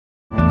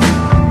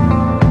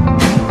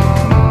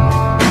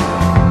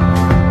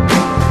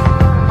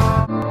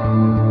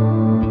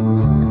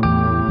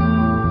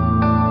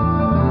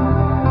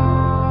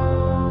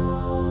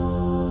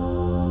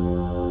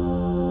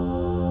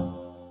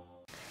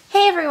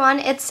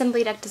everyone, it's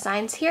Simply Duck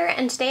Designs here,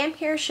 and today I'm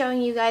here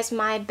showing you guys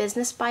my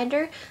business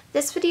binder.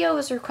 This video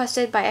was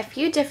requested by a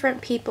few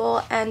different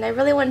people, and I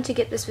really wanted to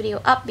get this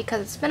video up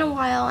because it's been a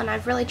while and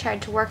I've really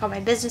tried to work on my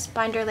business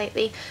binder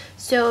lately.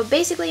 So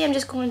basically I'm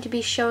just going to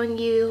be showing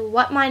you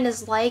what mine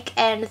is like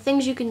and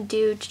things you can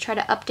do to try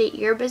to update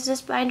your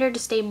business binder to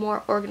stay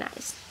more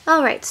organized.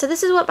 Alright, so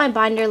this is what my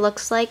binder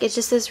looks like. It's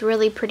just this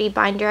really pretty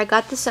binder. I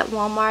got this at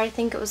Walmart. I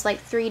think it was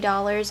like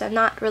 $3. I'm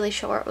not really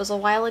sure. It was a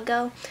while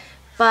ago.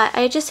 But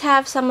I just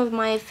have some of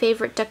my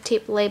favorite duct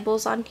tape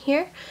labels on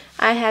here.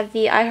 I have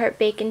the I Heart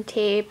Bacon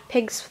tape,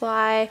 Pig's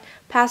Fly,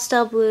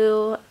 Pastel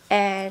Blue,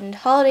 and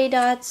Holiday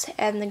Dots,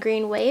 and the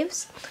Green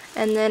Waves.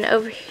 And then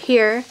over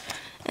here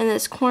in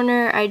this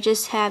corner I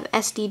just have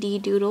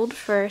SDD doodled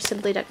for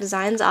Simply Duck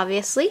Designs,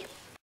 obviously.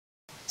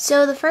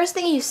 So the first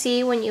thing you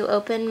see when you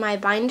open my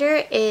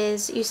binder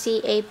is you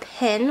see a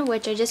pen,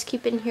 which I just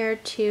keep in here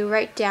to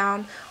write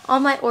down all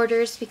my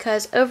orders,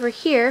 because over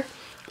here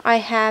I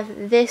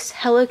have this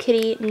Hello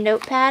Kitty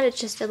notepad.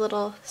 It's just a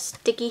little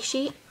sticky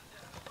sheet,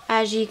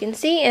 as you can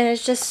see, and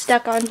it's just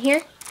stuck on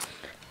here.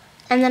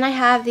 And then I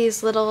have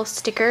these little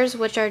stickers,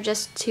 which are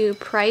just to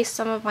price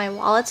some of my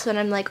wallets when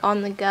I'm like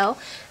on the go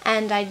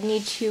and I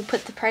need to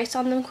put the price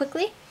on them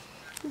quickly.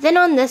 Then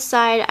on this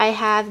side I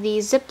have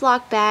these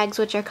Ziploc bags,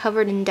 which are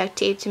covered in duct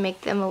tape to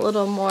make them a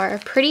little more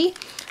pretty.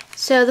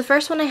 So the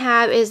first one I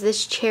have is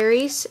this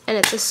cherries, and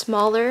it's a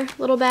smaller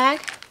little bag.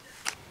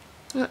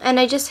 And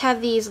I just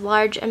have these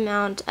large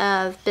amount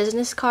of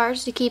business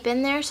cards to keep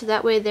in there, so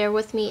that way they're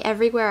with me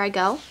everywhere I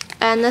go.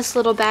 And this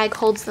little bag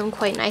holds them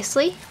quite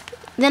nicely.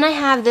 Then I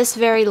have this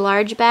very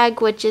large bag,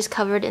 which is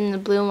covered in the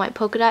blue and white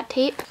polka dot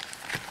tape.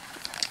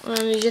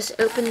 And you just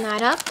open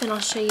that up and I'll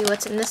show you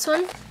what's in this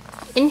one.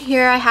 In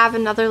here I have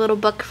another little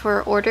book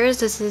for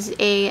orders. This is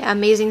a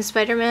Amazing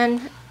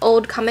Spider-Man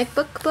old comic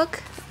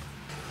book.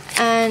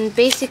 And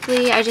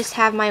basically I just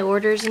have my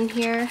orders in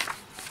here.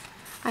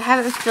 I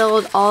haven't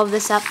filled all of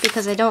this up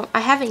because I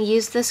haven't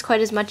used this quite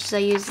as much as I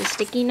use the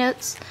sticky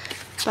notes.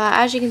 But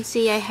as you can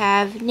see, I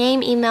have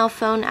name, email,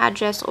 phone,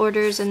 address,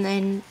 orders, and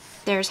then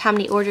there's how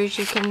many orders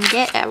you can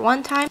get at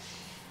one time.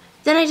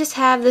 Then I just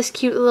have this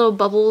cute little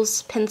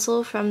Bubbles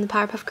pencil from the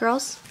Powerpuff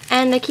Girls.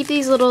 And I keep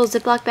these little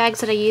Ziploc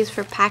bags that I use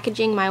for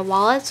packaging my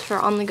wallets, for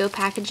on-the-go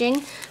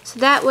packaging. So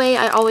that way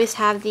I always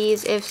have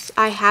these if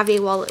I have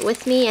a wallet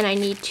with me and I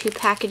need to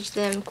package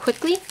them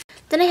quickly.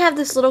 Then I have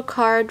this little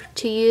card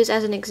to use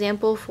as an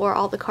example for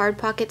all the card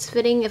pockets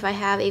fitting if I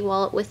have a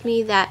wallet with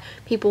me that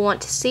people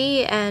want to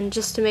see, and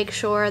just to make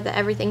sure that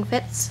everything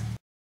fits.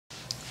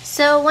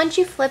 So once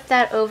you flip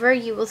that over,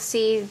 you will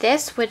see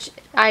this, which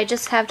I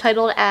just have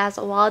titled as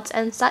Wallets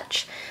and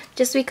Such,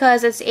 just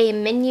because it's a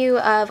menu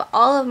of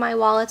all of my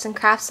wallets and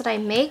crafts that I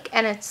make,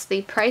 and it's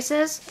the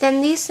prices.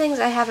 Then these things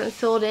I haven't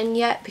filled in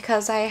yet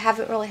because I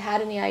haven't really had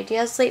any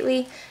ideas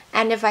lately,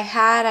 and if I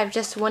had, I've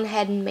just went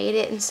ahead and made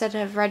it instead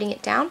of writing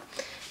it down.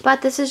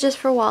 But this is just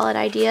for wallet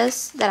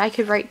ideas that I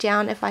could write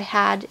down if I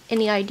had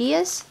any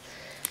ideas.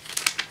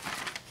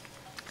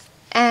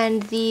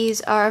 And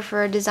these are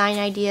for design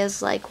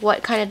ideas, like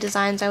what kind of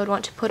designs I would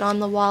want to put on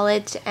the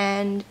wallet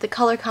and the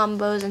color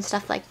combos and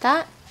stuff like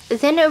that.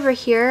 Then over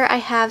here I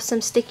have some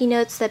sticky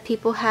notes that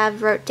people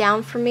have wrote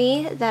down for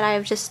me that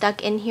I've just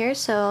stuck in here,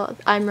 so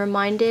I'm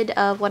reminded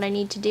of what I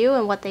need to do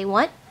and what they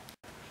want.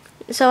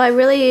 So I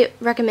really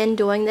recommend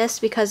doing this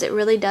because it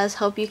really does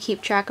help you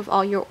keep track of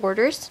all your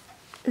orders.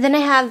 Then I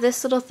have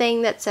this little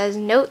thing that says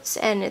notes,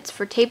 and it's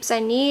for tapes I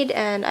need,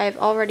 and I've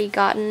already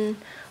gotten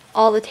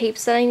all the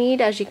tapes that I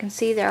need. As you can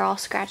see, they're all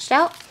scratched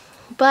out.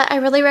 But I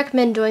really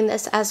recommend doing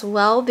this as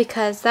well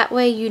because that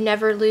way you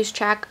never lose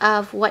track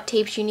of what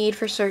tapes you need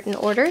for certain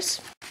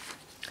orders.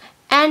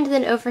 And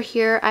then over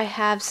here I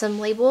have some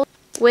labels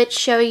which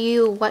show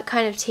you what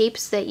kind of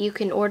tapes that you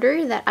can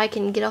order that I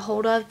can get a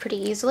hold of pretty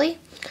easily.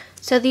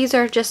 So these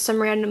are just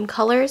some random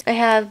colors. I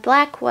have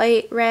black,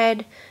 white,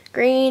 red,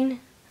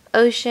 green,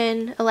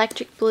 ocean,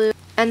 electric blue,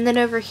 and then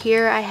over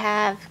here I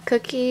have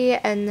cookie,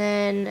 and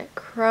then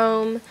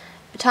chrome,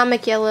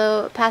 atomic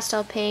yellow,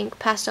 pastel pink,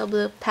 pastel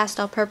blue,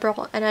 pastel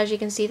purple, and as you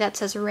can see that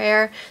says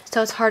rare,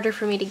 so it's harder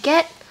for me to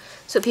get,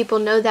 so people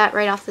know that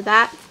right off the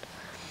bat.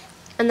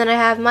 And then I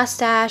have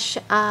mustache,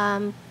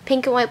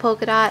 pink and white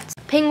polka dots,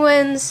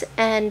 penguins,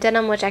 and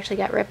denim, which actually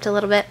got ripped a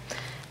little bit.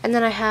 And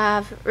then I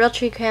have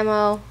Realtree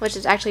camo, which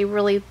is actually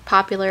really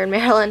popular in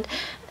Maryland.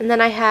 And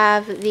then I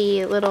have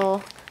the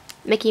little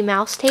Mickey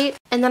Mouse tape.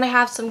 And then I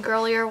have some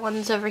girlier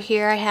ones over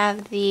here. I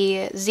have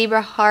the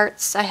zebra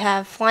hearts, I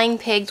have flying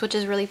pigs, which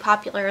is really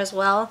popular as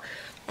well.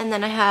 And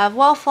then I have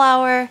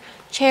wallflower,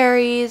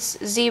 cherries,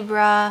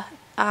 zebra,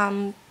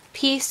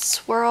 peace,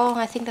 swirl,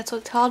 I think that's what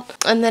it's called.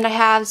 And then I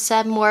have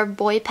some more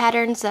boy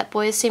patterns that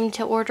boys seem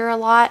to order a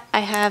lot. I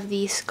have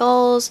the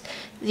skulls,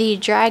 the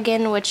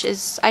dragon, which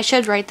is, I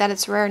should write that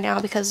it's rare now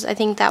because I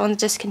think that one's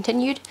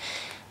discontinued.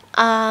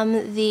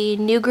 The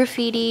new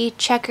graffiti,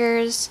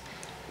 checkers,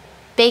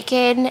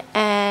 bacon,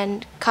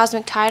 and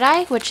cosmic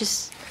tie-dye, which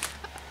is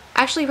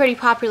actually pretty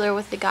popular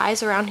with the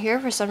guys around here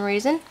for some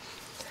reason.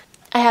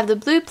 I have the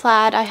blue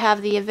plaid, I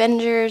have the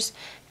Avengers,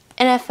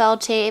 NFL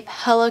tape,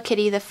 Hello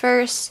Kitty the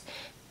first,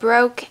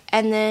 broke,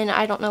 and then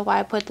I don't know why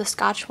I put the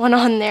Scotch one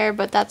on there,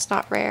 but that's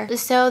not rare.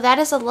 So that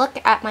is a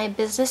look at my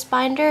business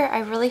binder. I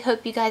really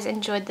hope you guys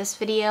enjoyed this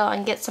video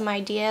and get some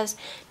ideas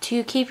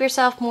to keep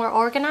yourself more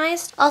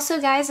organized. Also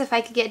guys, if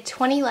I could get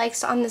 20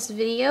 likes on this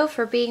video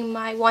for being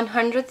my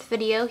 100th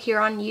video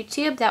here on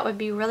YouTube, that would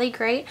be really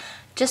great.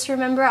 Just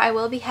remember, I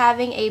will be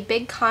having a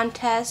big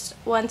contest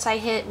once I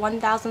hit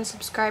 1,000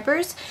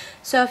 subscribers.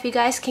 So if you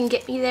guys can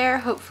get me there,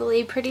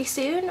 hopefully pretty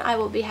soon, I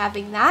will be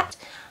having that.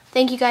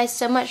 Thank you guys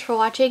so much for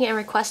watching and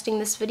requesting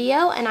this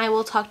video, and I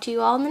will talk to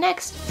you all in the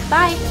next.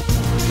 Bye!